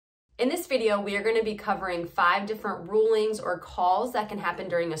In this video, we are going to be covering 5 different rulings or calls that can happen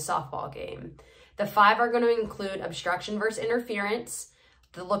during a softball game. The 5 are going to include obstruction versus interference,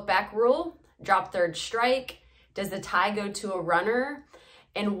 the look back rule, drop third strike, does the tie go to a runner,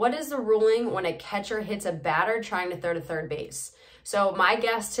 and what is the ruling when a catcher hits a batter trying to throw to third base. So my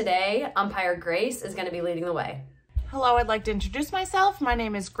guest today, Umpire Grace, is going to be leading the way. Hello, I'd like to introduce myself. My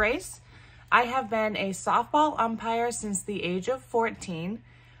name is Grace. I have been a softball umpire since the age of 14.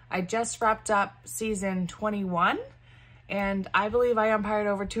 I just wrapped up season 21, and I believe I umpired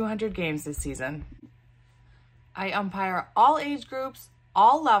over 200 games this season. I umpire all age groups,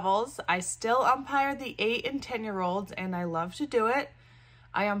 all levels. I still umpire the 8 and 10-year-olds, and I love to do it.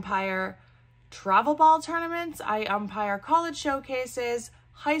 I umpire travel ball tournaments. I umpire college showcases,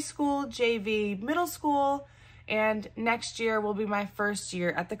 high school, JV, middle school, and next year will be my first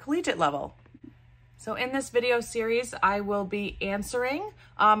year at the collegiate level. So in this video series, I will be answering,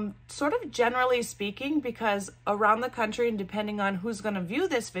 sort of generally speaking, because around the country and depending on who's going to view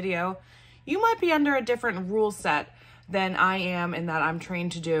this video, you might be under a different rule set than I am and that I'm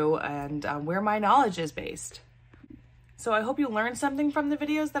trained to do and where my knowledge is based. So I hope you learned something from the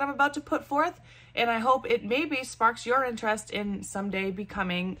videos that I'm about to put forth, and I hope it maybe sparks your interest in someday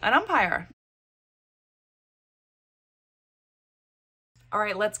becoming an umpire. All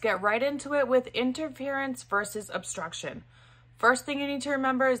right, let's get right into it with interference versus obstruction. First thing you need to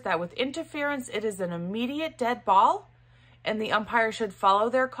remember is that with interference, it is an immediate dead ball, and the umpire should follow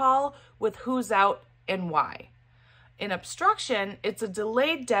their call with who's out and why. In obstruction, it's a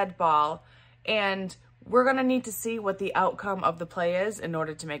delayed dead ball, and we're gonna need to see what the outcome of the play is in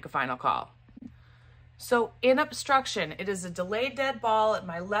order to make a final call. So in obstruction, it is a delayed dead ball, and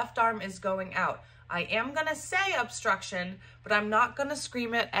my left arm is going out. I am gonna say obstruction, but I'm not gonna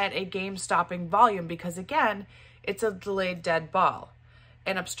scream it at a game-stopping volume because again, it's a delayed dead ball.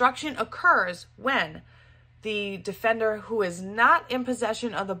 An obstruction occurs when the defender who is not in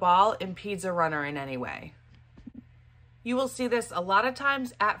possession of the ball impedes a runner in any way. You will see this a lot of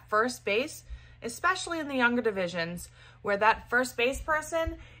times at first base, especially in the younger divisions, where that first base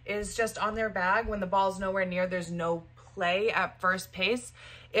person is just on their bag when the ball's nowhere near, there's no play at first base.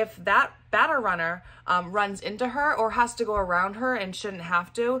 If that batter runner runs into her or has to go around her and shouldn't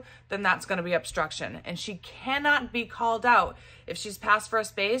have to, then that's going to be obstruction. And she cannot be called out if she's past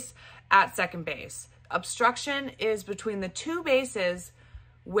first base at second base. Obstruction is between the 2 bases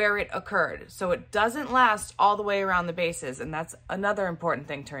where it occurred. So it doesn't last all the way around the bases. And that's another important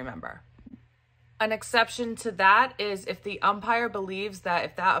thing to remember. An exception to that is if the umpire believes that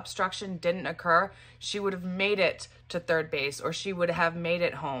if that obstruction didn't occur, she would have made it to third base or she would have made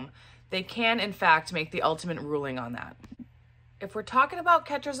it home. They can, in fact, make the ultimate ruling on that. If we're talking about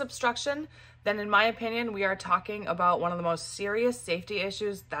catcher's obstruction, then in my opinion, we are talking about one of the most serious safety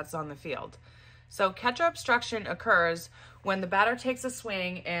issues that's on the field. So catcher obstruction occurs when the batter takes a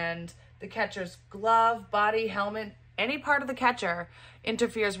swing and the catcher's glove, body, helmet, any part of the catcher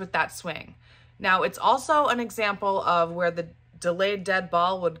interferes with that swing. Now, it's also an example of where the delayed dead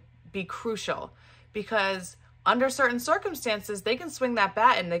ball would be crucial because under certain circumstances, they can swing that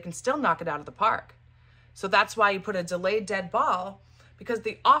bat and they can still knock it out of the park. So that's why you put a delayed dead ball, because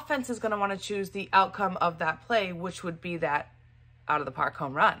the offense is going to want to choose the outcome of that play, which would be that out of the park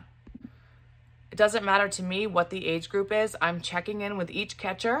home run. It doesn't matter to me what the age group is. I'm checking in with each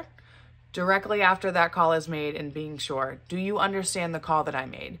catcher directly after that call is made and being sure, do you understand the call that I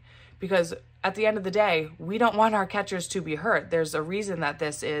made? Because at the end of the day, we don't want our catchers to be hurt. There's a reason that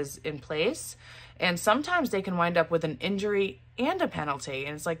this is in place. And sometimes they can wind up with an injury and a penalty,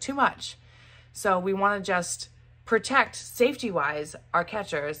 and it's like too much. So we want to just protect safety-wise our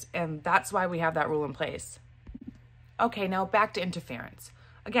catchers, and that's why we have that rule in place. Okay, now back to interference.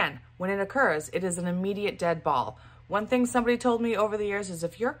 Again, when it occurs, it is an immediate dead ball. One thing somebody told me over the years is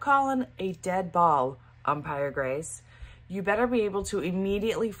if you're calling a dead ball, Umpire Grace, you better be able to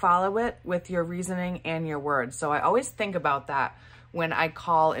immediately follow it with your reasoning and your words. So I always think about that when I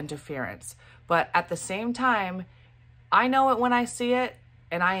call interference. But at the same time, I know it when I see it,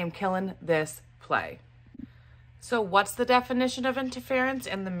 and I am killing this play. So what's the definition of interference?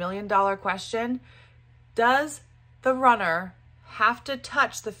 And the million-dollar question, does the runner have to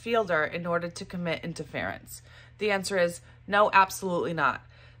touch the fielder in order to commit interference? The answer is no, absolutely not.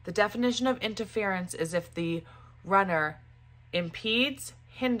 The definition of interference is if the runner impedes,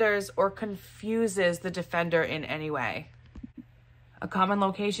 hinders, or confuses the defender in any way. A common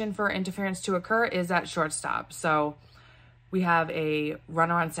location for interference to occur is at shortstop. So we have a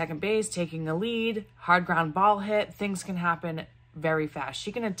runner on second base taking a lead, hard ground ball hit, things can happen very fast.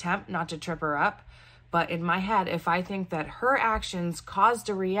 She can attempt not to trip her up, But in my head, if I think that her actions caused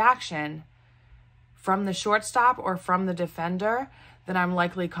a reaction from the shortstop or from the defender, then I'm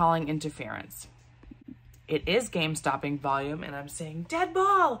likely calling interference. It is game-stopping volume, and I'm saying, dead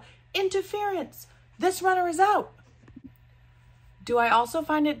ball, interference, this runner is out. Do I also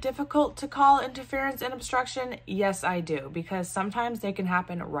find it difficult to call interference and obstruction? Yes, I do, because sometimes they can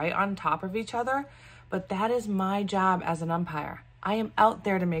happen right on top of each other, but that is my job as an umpire. I am out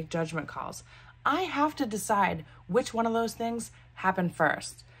there to make judgment calls. I have to decide which one of those things happened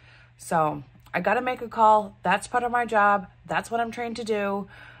first. So I got to make a call. That's part of my job. That's what I'm trained to do.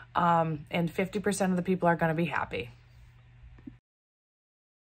 And 50% of the people are going to be happy.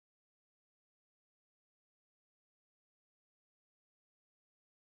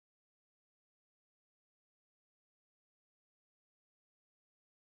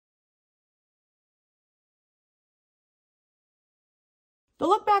 The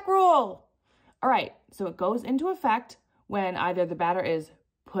look back rule. All right, so it goes into effect when either the batter is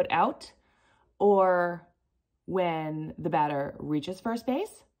put out or when the batter reaches first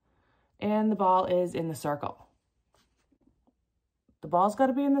base and the ball is in the circle. The ball's got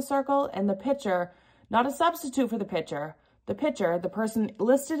to be in the circle, and the pitcher, not a substitute for the pitcher, the person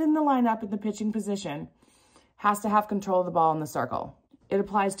listed in the lineup in the pitching position, has to have control of the ball in the circle. It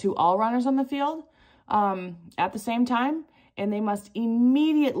applies to all runners on the field at the same time, and they must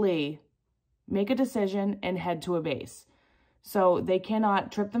immediately make a decision and head to a base. So they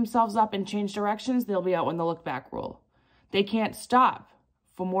cannot trip themselves up and change directions. They'll be out when the look back rule. They can't stop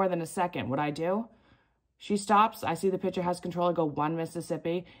for more than a second. What I do, she stops, I see the pitcher has control, I go 1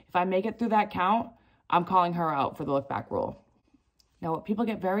 Mississippi. If I make it through that count, I'm calling her out for the look back rule. Now, what people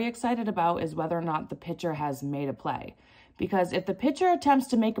get very excited about is whether or not the pitcher has made a play. Because if the pitcher attempts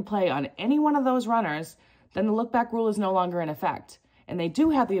to make a play on any one of those runners, then the look back rule is no longer in effect. And they do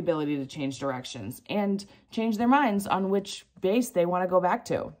have the ability to change directions and change their minds on which base they want to go back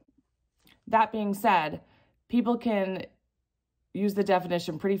to. That being said, people can use the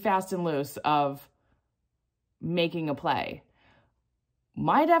definition pretty fast and loose of making a play.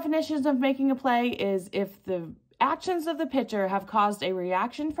 My definitions of making a play is if the actions of the pitcher have caused a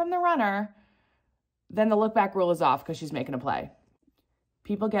reaction from the runner, then the look back rule is off because she's making a play.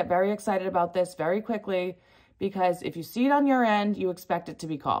 People get very excited about this very quickly because if you see it on your end, you expect it to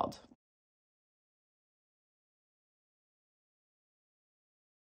be called.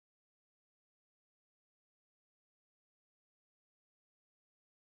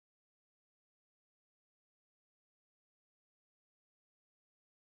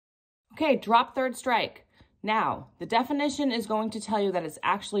 Okay, drop third strike. Now, the definition is going to tell you that it's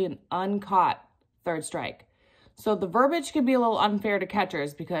actually an uncaught third strike. So the verbiage can be a little unfair to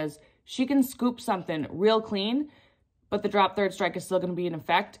catchers because she can scoop something real clean, but the drop third strike is still going to be in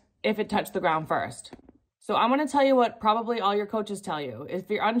effect if it touched the ground first. So I'm going to tell you what probably all your coaches tell you. If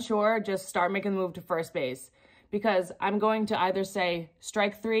you're unsure, just start making the move to first base because I'm going to either say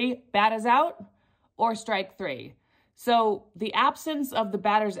strike 3, bat is out, or strike 3. So the absence of the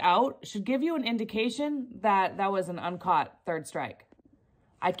batters out should give you an indication that that was an uncaught third strike.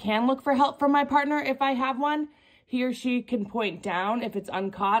 I can look for help from my partner if I have one. He or she can point down if it's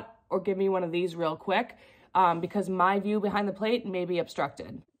uncaught or give me one of these real quick because my view behind the plate may be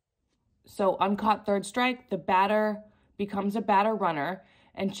obstructed. So uncaught third strike, the batter becomes a batter runner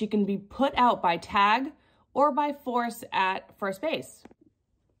and she can be put out by tag or by force at first base.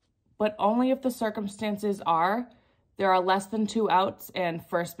 But only if the circumstances are there are less than 2 outs and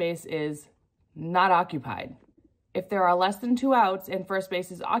first base is not occupied. If there are less than 2 outs and first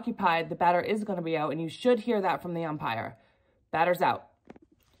base is occupied, the batter is going to be out, and you should hear that from the umpire. Batter's out.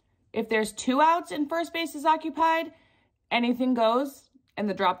 If there's 2 outs and first base is occupied, anything goes, and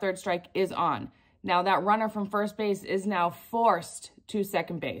the drop third strike is on. Now that runner from first base is now forced to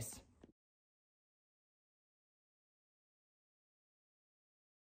second base.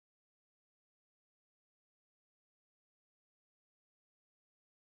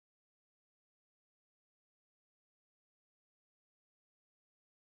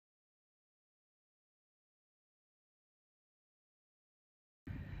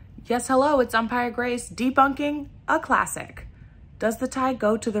 Yes, hello, it's Umpire Grace debunking a classic. Does the tie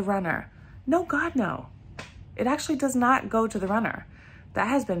go to the runner? No, God, no. It actually does not go to the runner. That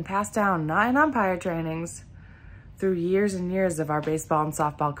has been passed down, not in umpire trainings, through years and years of our baseball and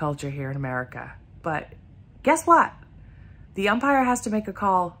softball culture here in America. But guess what? The umpire has to make a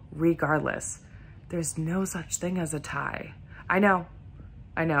call regardless. There's no such thing as a tie. I know,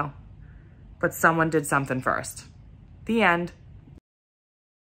 but someone did something first. The end.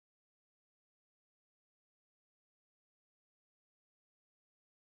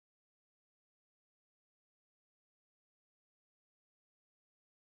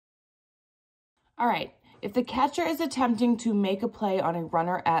 All right, if the catcher is attempting to make a play on a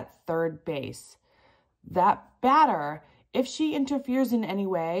runner at third base, that batter, if she interferes in any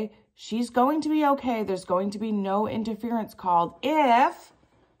way, she's going to be okay. There's going to be no interference called if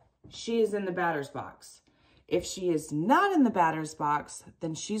she is in the batter's box. If she is not in the batter's box,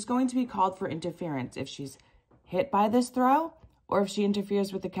 then she's going to be called for interference if she's hit by this throw or if she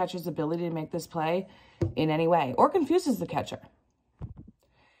interferes with the catcher's ability to make this play in any way or confuses the catcher.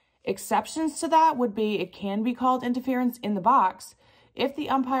 Exceptions to that would be it can be called interference in the box if the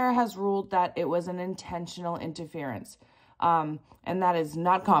umpire has ruled that it was an intentional interference. And that is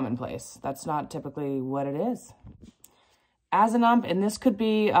not commonplace. That's not typically what it is. As an ump, and this could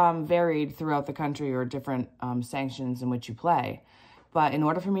be varied throughout the country or different sanctions in which you play, but in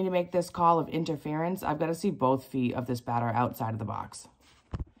order for me to make this call of interference, I've got to see both feet of this batter outside of the box.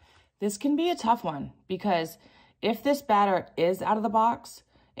 This can be a tough one because if this batter is out of the box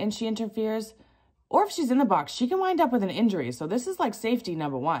and she interferes, or if she's in the box, she can wind up with an injury. So this is like safety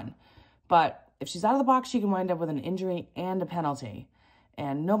number one. But if she's out of the box, she can wind up with an injury and a penalty.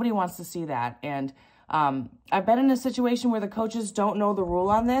 And nobody wants to see that. And I've been in a situation where the coaches don't know the rule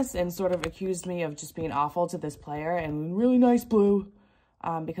on this and sort of accused me of just being awful to this player and really nice Blue,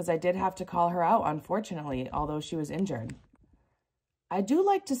 because I did have to call her out, unfortunately, although she was injured. I do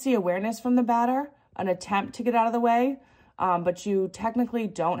like to see awareness from the batter, an attempt to get out of the way, but you technically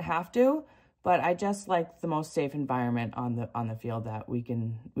don't have to. But I just like the most safe environment on the field that we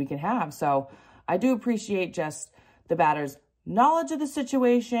can have. So I do appreciate just the batter's knowledge of the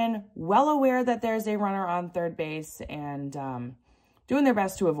situation, well aware that there's a runner on third base, and doing their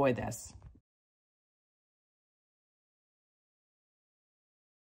best to avoid this.